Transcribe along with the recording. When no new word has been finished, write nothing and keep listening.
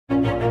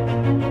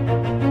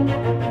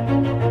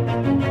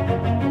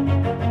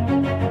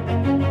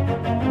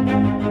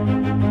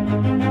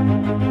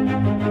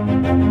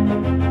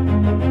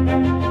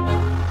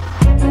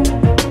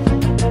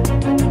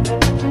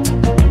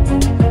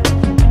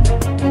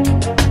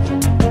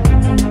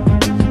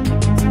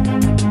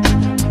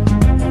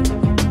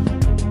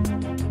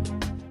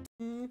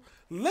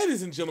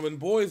and gentlemen,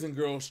 boys and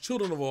girls,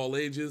 children of all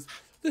ages,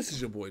 this is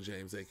your boy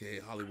James, aka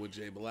Hollywood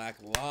J Black,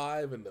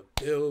 live in the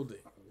building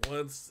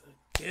once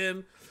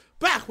again,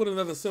 back with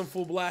another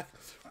Synful Blaq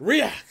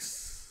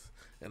Reacts.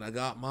 And I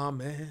got my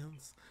main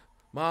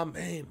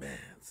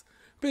mans,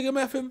 Big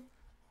MF'ing,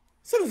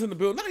 Sinners in the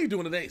building. How you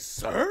doing today,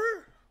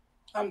 sir?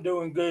 I'm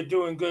doing good.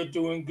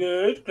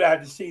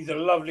 Glad to see the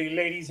lovely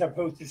ladies have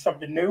posted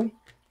something new.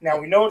 Now,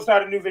 we know it's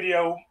not a new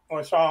video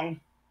or a song.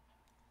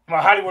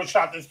 Well, Hollywood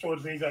shot this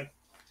towards me. He's like,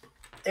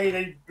 hey,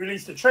 they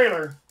released a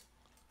trailer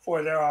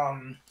for their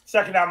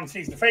second album,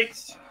 Seize the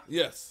Fates.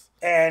 Yes.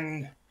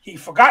 And he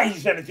forgot he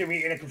sent it to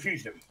me, and it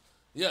confused him.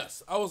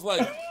 Yes. I was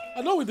like,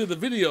 I know we did the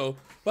video,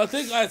 but I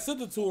think I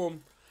sent it to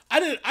him. I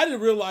didn't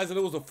realize that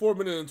it was a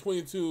 4-minute and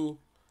 22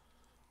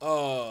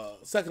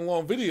 second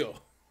long video.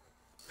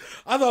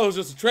 I thought it was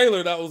just a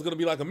trailer that was going to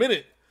be like a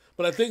minute,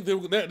 but I think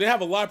they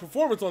have a live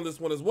performance on this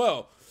one as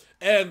well.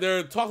 And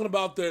they're talking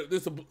about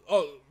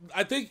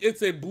I think it's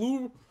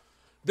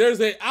there's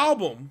an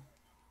album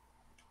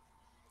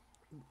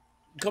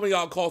coming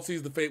out called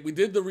Seize the Fate. We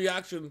did the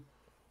reaction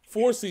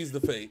for Seize the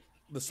Fate,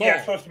 the song. Yeah,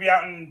 it's supposed to be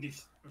out in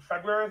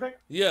February, I think.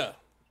 Yeah.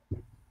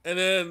 And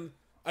then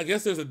I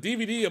guess there's a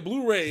DVD, a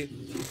Blu-ray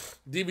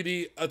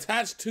DVD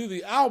attached to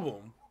the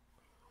album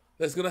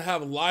that's going to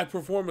have live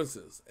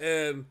performances.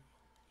 And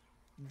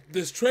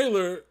this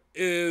trailer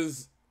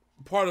is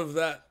part of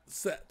that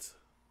set,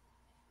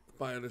 if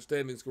my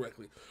understanding is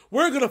correctly.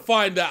 We're going to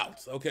find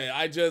out, okay?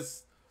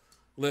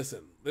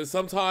 Listen, there's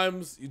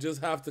sometimes you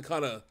just have to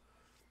kind of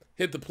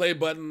hit the play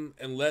button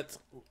and let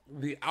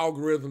the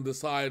algorithm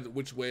decide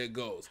which way it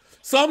goes.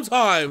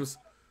 Sometimes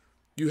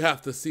you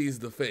have to seize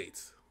the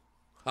fate.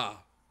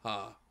 Ha,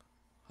 ha,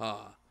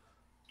 ha.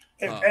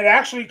 It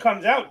actually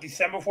comes out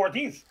December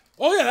 14th.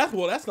 Oh, yeah,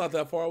 that's not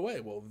that far away.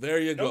 Well, there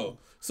you go.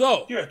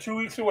 So you're 2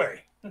 weeks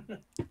away.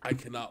 I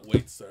cannot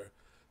wait, sir.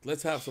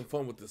 Let's have some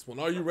fun with this one.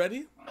 Are you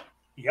ready?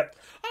 Yep.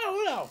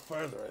 Oh, without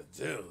further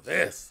ado,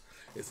 this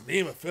is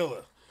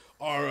Nemophila,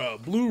 our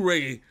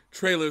Blu-ray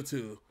trailer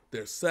to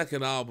their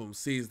second album,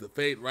 Seize the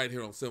Fate, right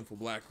here on Synful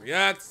Blaq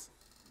Reacts.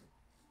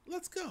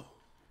 Let's go.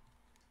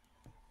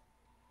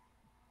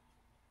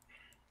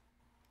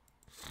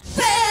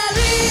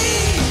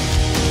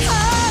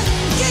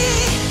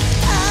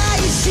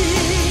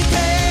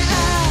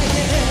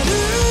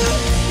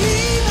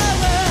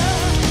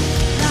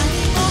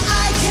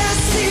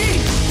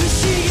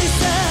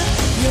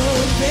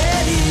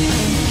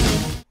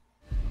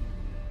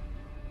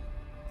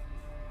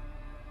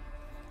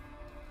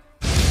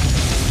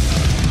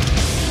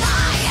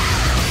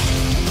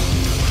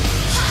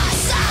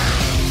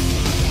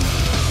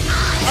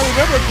 I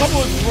remember a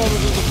couple of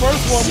brothers. The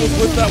first one was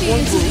with that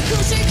one group.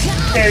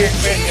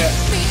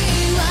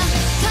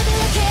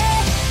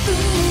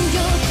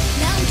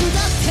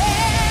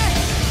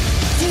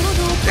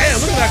 Damn,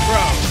 look at that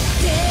crowd.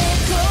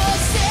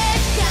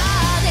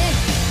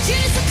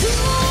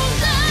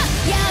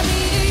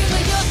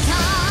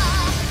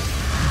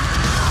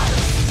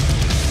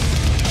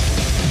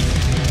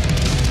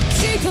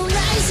 Keep on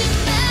rising,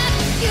 man.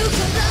 You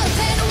can love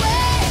and away.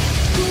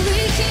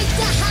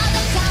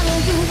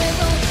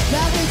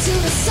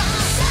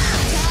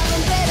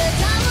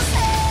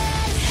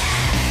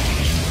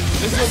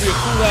 This is gonna be a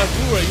cool ass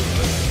Blu-ray.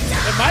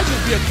 It might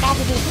just be a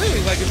comparable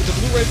thing, like if the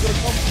Blu-ray's gonna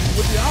come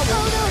with the album,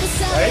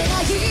 right?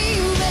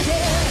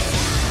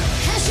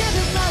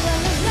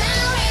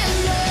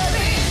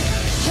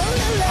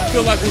 I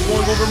feel like we're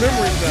going over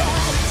memories now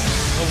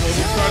of when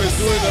we started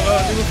doing the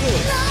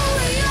Nemophila.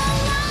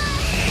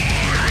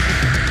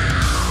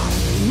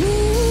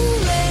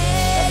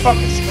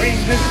 Fucking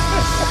screams this.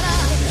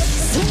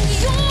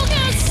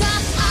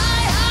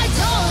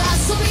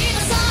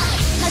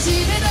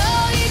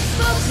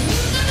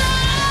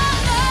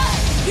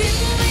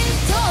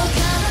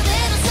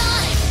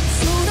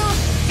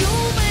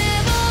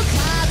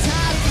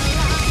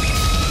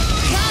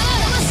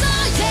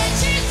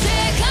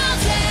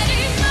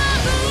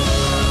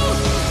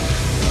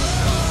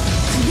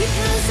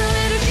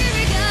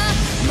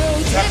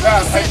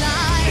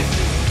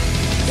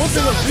 One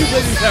thing is, these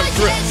ladies have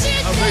grip.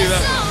 I'll tell you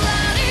that much.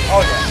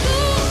 Oh, yeah.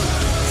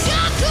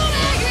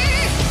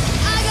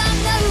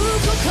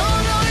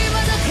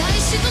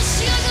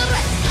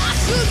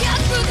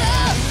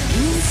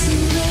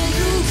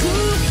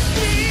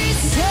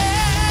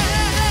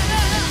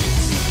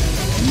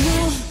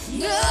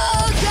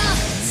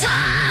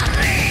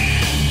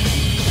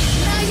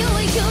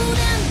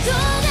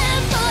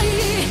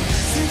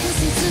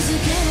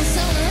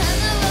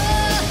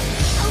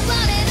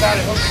 I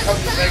hope he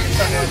comes to Vegas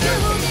Sunday on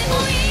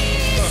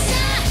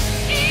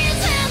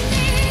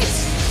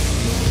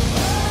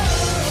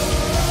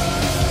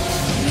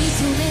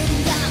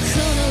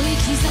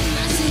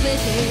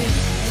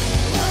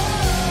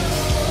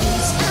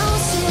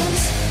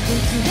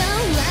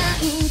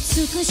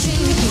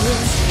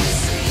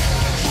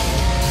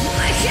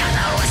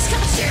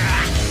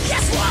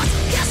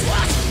Guess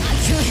what? I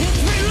can't hit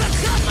me,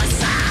 look up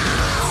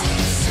myself.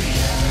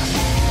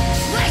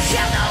 I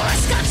can't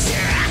always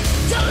capture.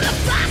 Don't look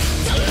back,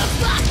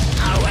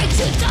 I'll wait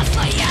to die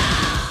for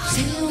you.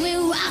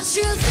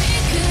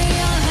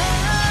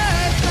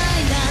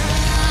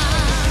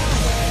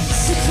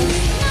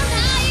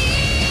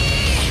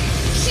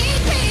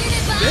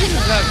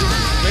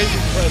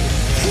 Amazing presence.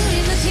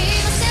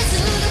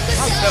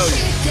 I'll tell you.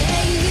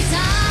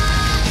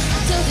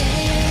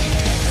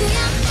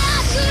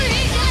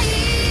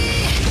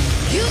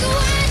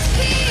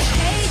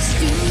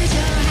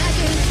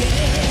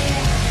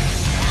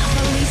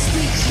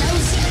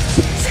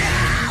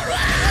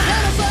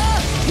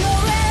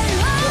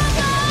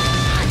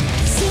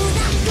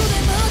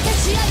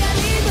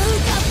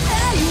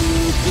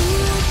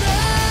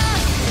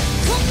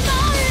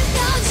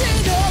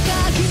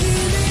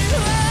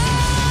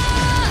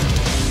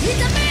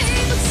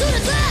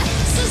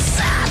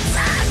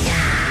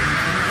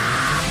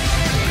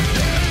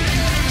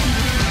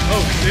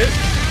 Oh shit.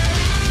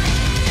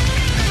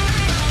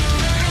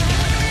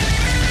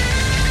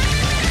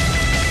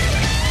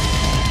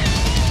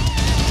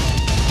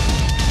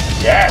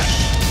 Yes.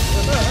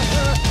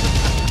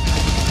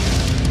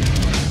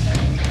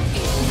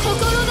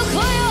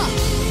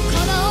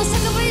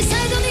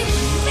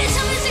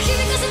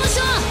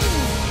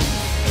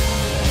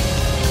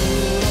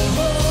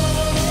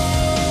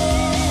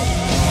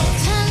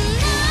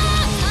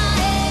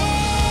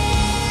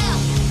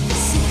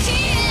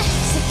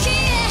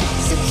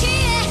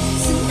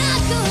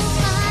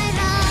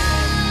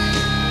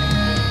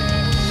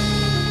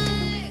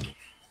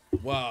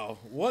 Wow,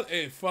 what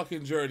a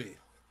fucking journey.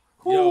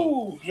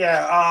 Ooh,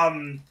 yeah.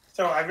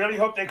 So I really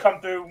hope they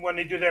come through when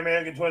they do their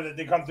American tour, that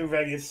they come through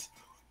Vegas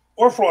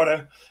or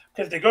Florida,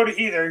 because they go to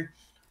either.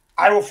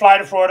 I will fly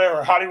to Florida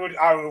or Hollywood.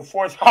 I will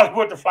force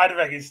Hollywood to fly to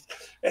Vegas.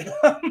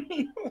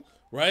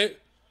 Right?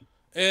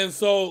 And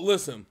so,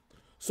 listen.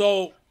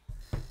 So,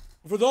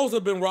 for those that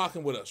have been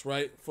rocking with us,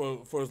 right,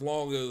 for as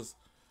long as,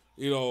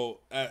 you know,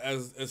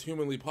 as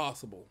humanly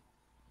possible,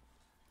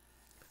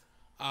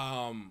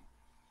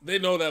 they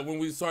know that when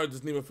we started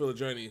this Nemophila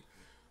journey,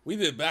 we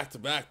did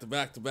back-to-back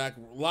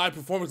live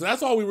performances.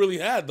 That's all we really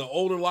had, the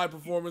older live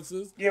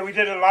performances. Yeah, we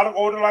did a lot of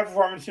older live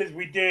performances.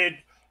 We did,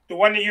 the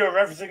one that you were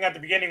referencing at the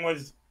beginning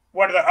was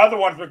one of the other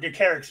ones with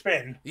Gakaric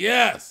Spin.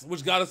 Yes,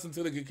 which got us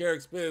into the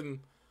Gakaric Spin.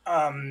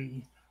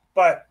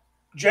 But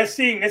just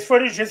seeing this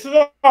footage, this is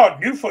all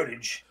new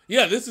footage.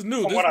 Yeah, this is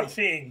new. From what I'm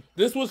seeing.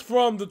 This was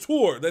from the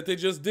tour that they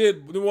just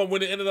did, the one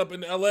when it ended up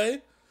in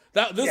L.A.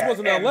 This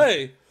wasn't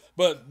L.A.,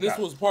 but this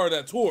was part of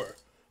that tour.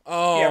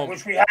 Yeah,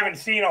 which we haven't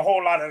seen a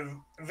whole lot of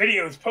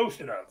videos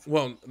posted of.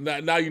 Well,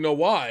 now you know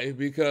why,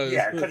 because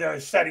they're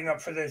setting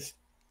up for this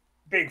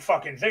big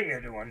fucking thing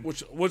they're doing.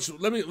 Which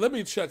let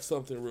me check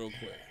something real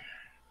quick.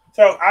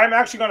 So I'm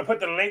actually going to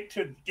put the link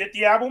to get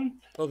the album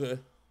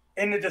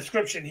in the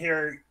description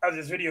here of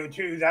this video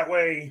too. That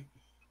way,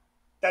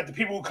 that the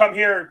people who come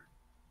here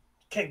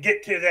can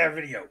get to their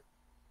video,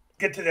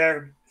 get to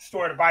their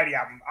store to buy the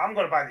album. I'm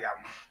going to buy the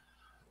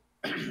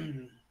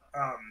album.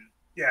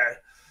 Yeah.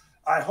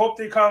 I hope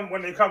they come,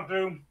 when they come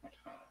through,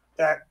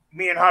 that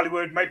me and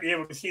Hollywood might be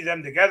able to see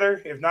them together.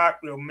 If not,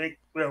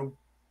 we'll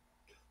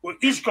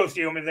East Coast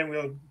see them, and then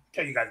we'll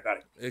tell you guys about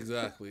it.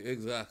 Exactly.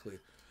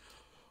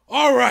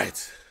 All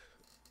right.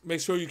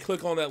 Make sure you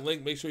click on that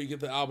link. Make sure you get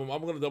the album.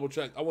 I'm going to double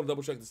check. I want to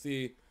double check to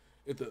see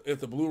if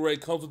the Blu-ray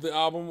comes with the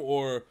album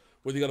or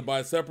whether you got to buy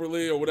it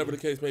separately or whatever the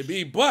case may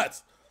be.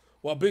 But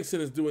while Big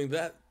Sin is doing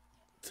that,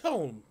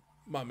 tell them,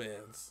 my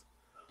mans,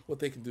 what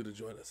they can do to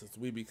join us as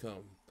we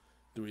become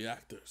the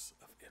reactors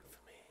of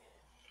infamy.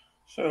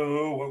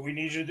 So what we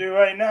need you to do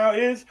right now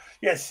is,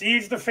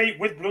 Seize the Fate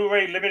with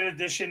Blu-ray limited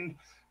edition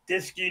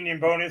disc union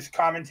bonus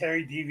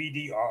commentary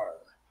DVD-R.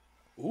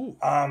 Ooh.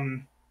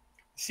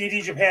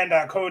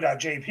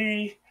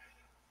 cdjapan.co.jp.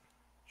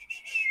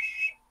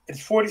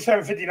 It's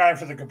 $47.59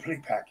 for the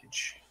complete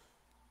package.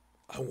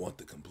 I want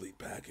the complete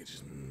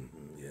package.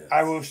 Yes.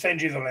 I will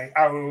send you the link.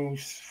 I will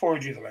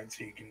forward you the link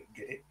so you can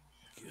get it.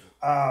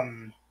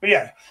 But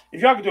yeah,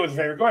 if y'all can do us a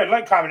favor, go ahead,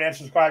 like, comment, and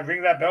subscribe.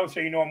 Ring that bell so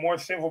you know more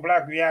Synful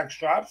Blaq Reacts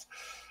drops.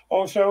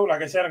 Also,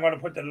 like I said, I'm going to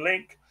put the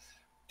link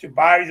to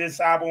buy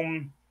this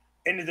album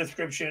in the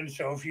description.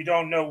 So if you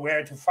don't know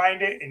where to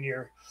find it and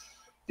you're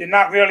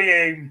not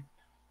really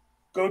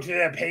go to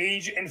their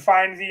page and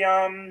find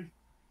the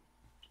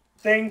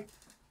thing.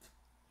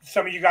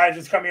 Some of you guys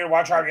just come here to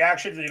watch our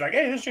reactions and you're like,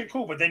 hey, this shit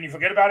cool, but then you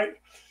forget about it.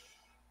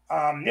 Go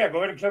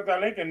ahead and click that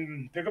link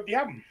and pick up the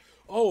album.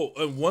 Oh,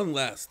 and one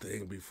last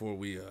thing before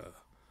we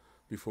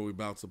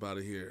bounce up out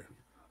of here.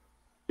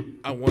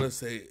 I want to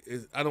say,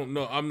 I don't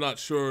know. I'm not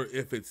sure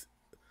if it's,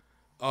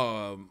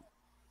 hold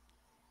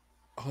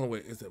on,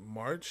 wait, is it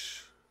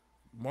March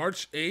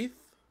 8th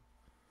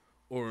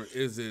or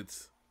is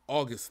it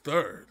August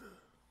 3rd?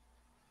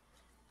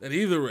 At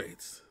either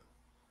rate,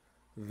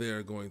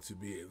 they're going to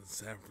be in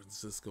San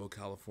Francisco,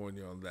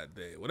 California on that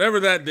day. Whatever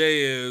that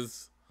day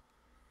is,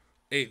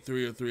 8-3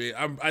 or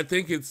 3-8. I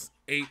think it's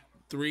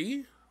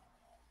 8-3.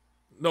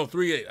 No,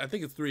 3-8. I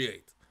think it's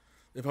 3-8.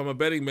 If I'm a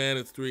betting man,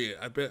 it's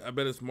 3-8. I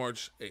bet it's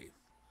March 8th.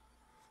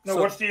 No,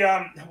 so,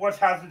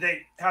 how's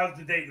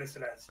the date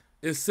listed as?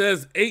 It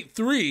says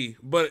 8-3,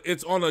 but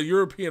it's on a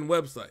European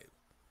website.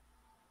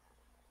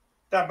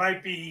 That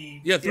might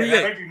be 3-8.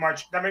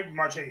 That might be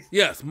March 8th.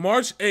 Yes,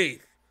 March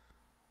 8th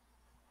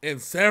in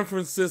San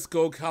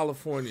Francisco,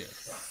 California,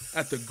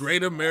 at the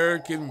Great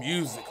American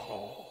Music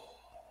Hall.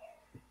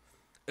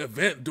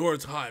 Event door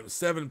time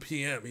 7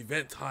 p.m.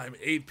 Event time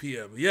 8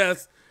 p.m.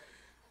 Yes,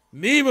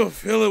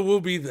 Nemophila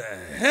will be the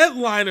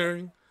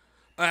headliner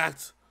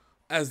act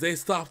as they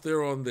stop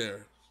there on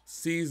their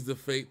Seize the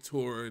Fate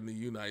tour in the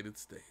United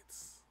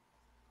States.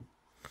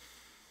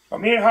 Well,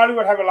 me and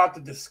Hollywood have a lot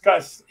to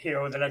discuss here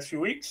over the next few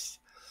weeks.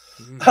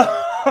 And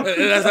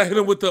as I hit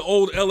him with the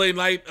old LA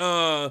Night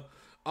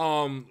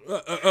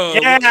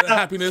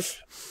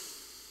happiness.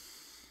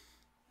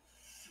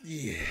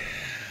 Yeah.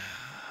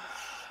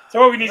 So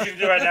what we need you to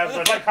do right now is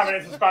like, comment,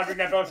 and subscribe. We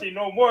can see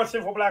no more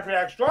Synful Blaq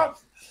Reacts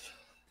drops.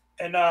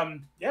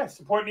 And yeah,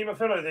 support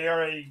Nemophila. They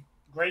are a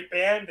great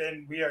band,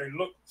 and we are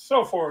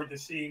so forward to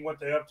seeing what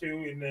they're up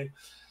to in the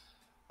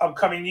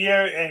upcoming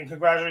year. And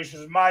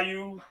congratulations,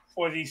 Mayu,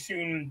 for the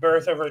soon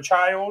birth of her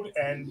child,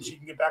 and she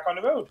can get back on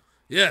the road.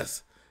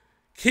 Yes.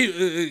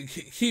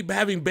 Keep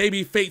having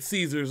baby fate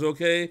Caesars,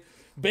 okay?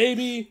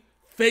 Baby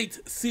fate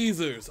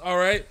Caesars, all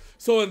right?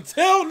 So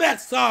until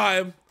next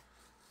time,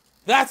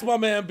 that's my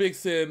man Big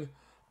Sin.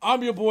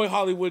 I'm your boy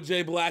Hollywood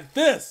J Black.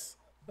 That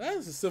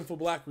is a Synful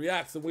Blaq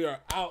Reacts, and we are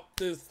out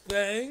this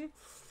thing.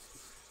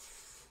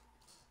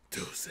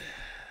 Deuces.